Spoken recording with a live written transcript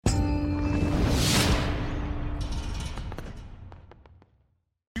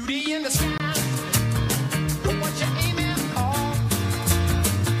be in the sky. Look what you're aiming for.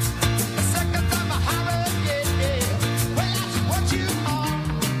 A second of a holiday. Well, that's what you are.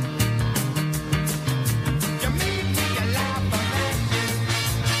 You made me a laugh.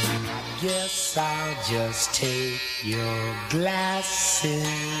 Guess I'll just take your glasses.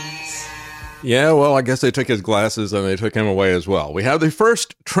 Yeah, well, I guess they took his glasses and they took him away as well. We have the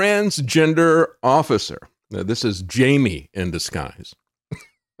first transgender officer. Now, this is Jamie in disguise.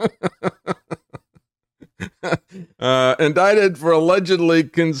 Indicted for allegedly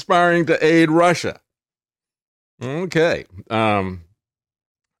conspiring to aid Russia. Okay. And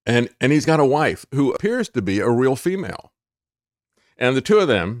he's got a wife who appears to be a real female. And the two of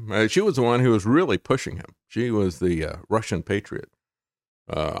them, she was the one who was really pushing him. She was the Russian patriot.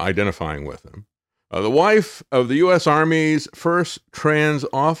 Identifying with him. The wife of the U.S. Army's first trans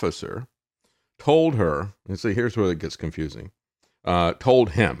officer told her, and see, here's where it gets confusing,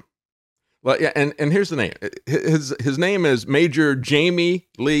 told him. Well, yeah, and here's the name. His name is Major Jamie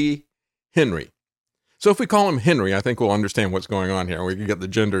Lee Henry. So if we call him Henry, I think we'll understand what's going on here. We can get the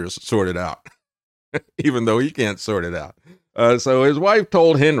genders sorted out, even though he can't sort it out. So his wife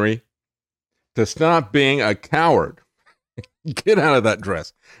told Henry to stop being a coward. Get out of that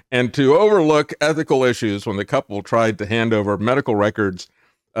dress, and to overlook ethical issues when the couple tried to hand over medical records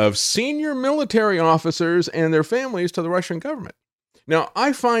of senior military officers and their families to the Russian government. Now,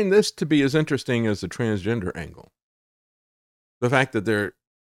 I find this to be as interesting as the transgender angle. The fact that they're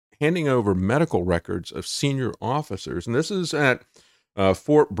handing over medical records of senior officers, and this is at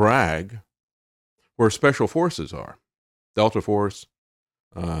Fort Bragg, where special forces are, Delta Force,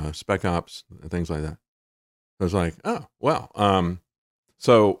 Spec Ops, and things like that. I was like, oh, well,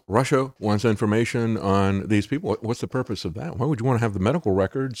 so Russia wants information on these people. What's the purpose of that? Why would you want to have the medical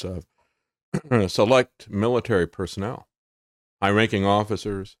records of select military personnel, high-ranking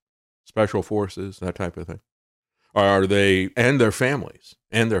officers, special forces, that type of thing? Are they, and their families,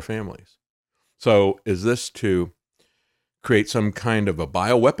 So is this to create some kind of a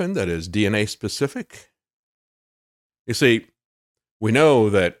bioweapon that is DNA specific? You see, we know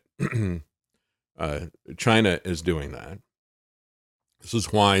that China is doing that. This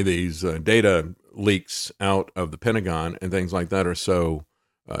is why these data leaks out of the Pentagon and things like that are so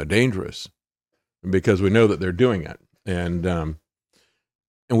dangerous, because we know that they're doing it. And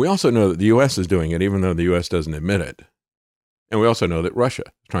we also know that the U.S. is doing it, even though the U.S. doesn't admit it. And we also know that Russia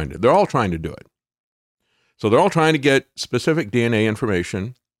is trying to. They're all trying to do it. So they're all trying to get specific DNA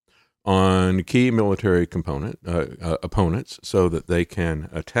information on key military opponents so that they can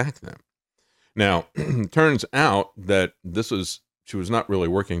attack them. Now, turns out that she was not really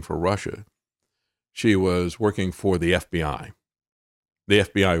working for Russia. She was working for the FBI. The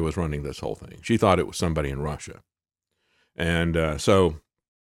FBI was running this whole thing. She thought it was somebody in Russia. And so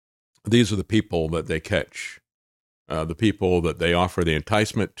these are the people that they catch, the people that they offer the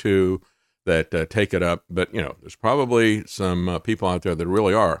enticement to, that take it up. But, there's probably some people out there that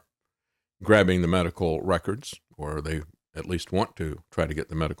really are grabbing the medical records, or they at least want to try to get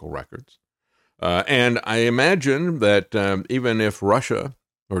the medical records. And I imagine that even if Russia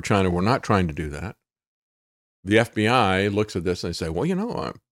or China were not trying to do that, the FBI looks at this and they say,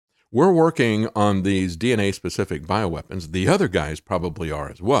 well, we're working on these DNA-specific bioweapons. The other guys probably are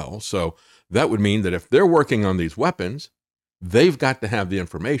as well. So that would mean that if they're working on these weapons, they've got to have the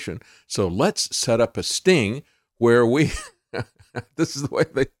information. So let's set up a sting where this is the way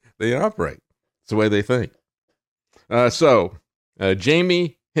they operate. It's the way they think. So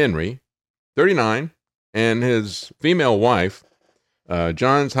Jamie Henry, 39, and his female wife,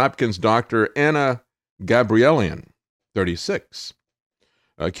 Johns Hopkins doctor Anna Gabrielian, 36,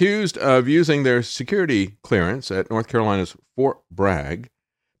 accused of using their security clearance at North Carolina's Fort Bragg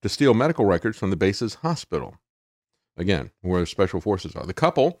to steal medical records from the base's hospital. Again, where special forces are. The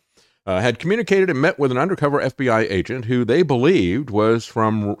couple had communicated and met with an undercover FBI agent who they believed was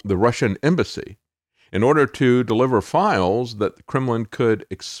from the Russian embassy in order to deliver files that the Kremlin could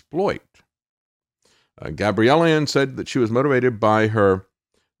exploit. Gabrielian said that she was motivated by her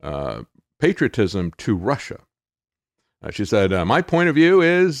patriotism to Russia. She said, my point of view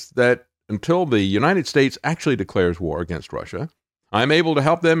is that until the United States actually declares war against Russia, I'm able to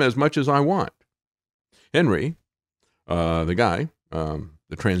help them as much as I want. Henry, the guy,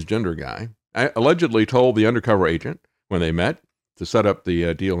 the transgender guy, allegedly told the undercover agent when they met to set up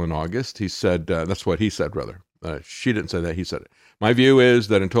the deal in August. He said, that's what he said, rather. She didn't say that. He said it. My view is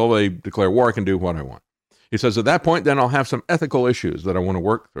that until they declare war, I can do what I want. He says, at that point, then I'll have some ethical issues that I want to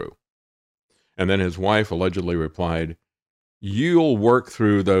work through. And then his wife allegedly replied, you'll work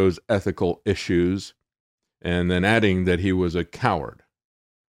through those ethical issues, and then adding that he was a coward.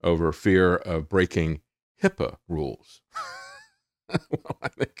 over fear of breaking HIPAA rules. Well, I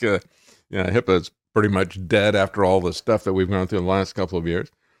think HIPAA is pretty much dead after all the stuff that we've gone through in the last couple of years.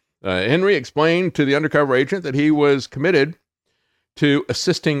 Henry explained to the undercover agent that he was committed to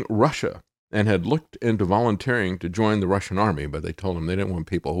assisting Russia and had looked into volunteering to join the Russian army, but they told him they didn't want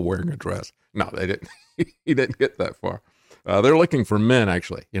people wearing a dress. No, they didn't. He didn't get that far. They're looking for men,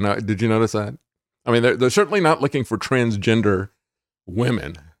 actually. Did you notice that? I mean, they're certainly not looking for transgender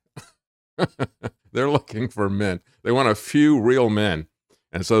women. They're looking for men. They want a few real men.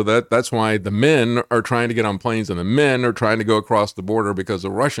 And so that's why the men are trying to get on planes and the men are trying to go across the border because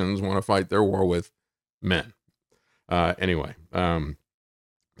the Russians want to fight their war with men. Anyway,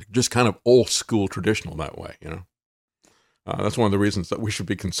 just kind of old school traditional that way, That's one of the reasons that we should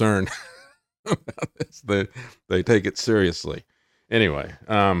be concerned about this. They take it seriously. Anyway,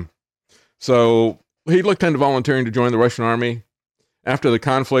 so he looked into volunteering to join the Russian army after the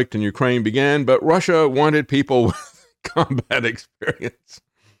conflict in Ukraine began, but Russia wanted people with combat experience,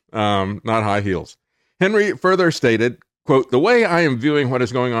 not high heels. Henry further stated, quote, "The way I am viewing what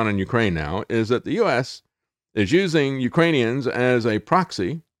is going on in Ukraine now is that the U.S. is using Ukrainians as a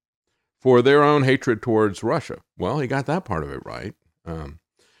proxy for their own hatred towards Russia." Well, he got that part of it right.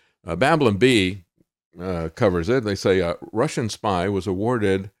 Babylon Bee covers it. They say a Russian spy was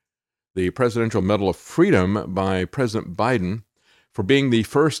awarded the Presidential Medal of Freedom by President Biden for being the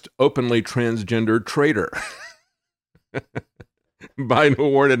first openly transgender traitor. Biden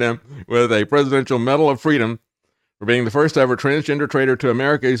awarded him with a Presidential Medal of Freedom for being the first ever transgender traitor to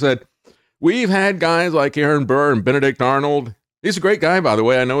America. He said, "We've had guys like Aaron Burr and Benedict Arnold. He's a great guy, by the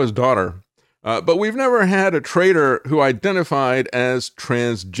way. I know his daughter. But we've never had a traitor who identified as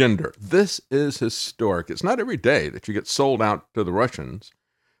transgender." This is historic. It's not every day that you get sold out to the Russians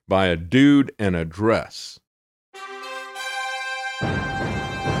by a dude in a dress.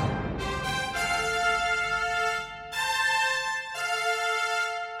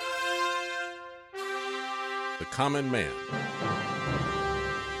 The common man.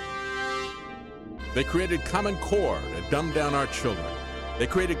 They created Common Core to dumb down our children. They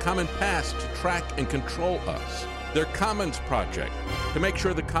created Common Pass to track and control us. Their Commons Project to make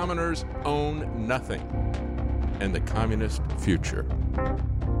sure the commoners own nothing. And the communist future.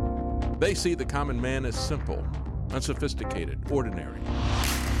 They see the common man as simple, unsophisticated, ordinary.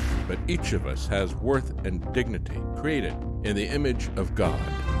 But each of us has worth and dignity, created in the image of God.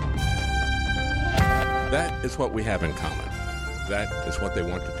 That is what we have in common. That is what they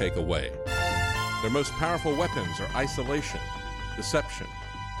want to take away. Their most powerful weapons are isolation, deception,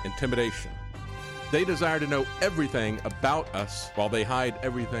 intimidation. They desire to know everything about us while they hide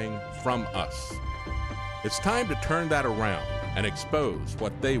everything from us. It's time to turn that around and expose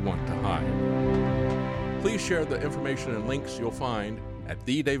what they want to hide. Please share the information and links you'll find at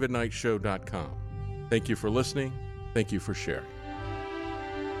thedavidknightshow.com. Thank you for listening. Thank you for sharing.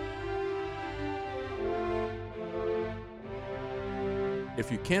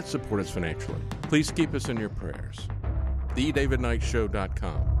 If you can't support us financially, please keep us in your prayers.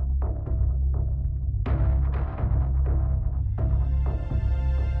 thedavidknightshow.com.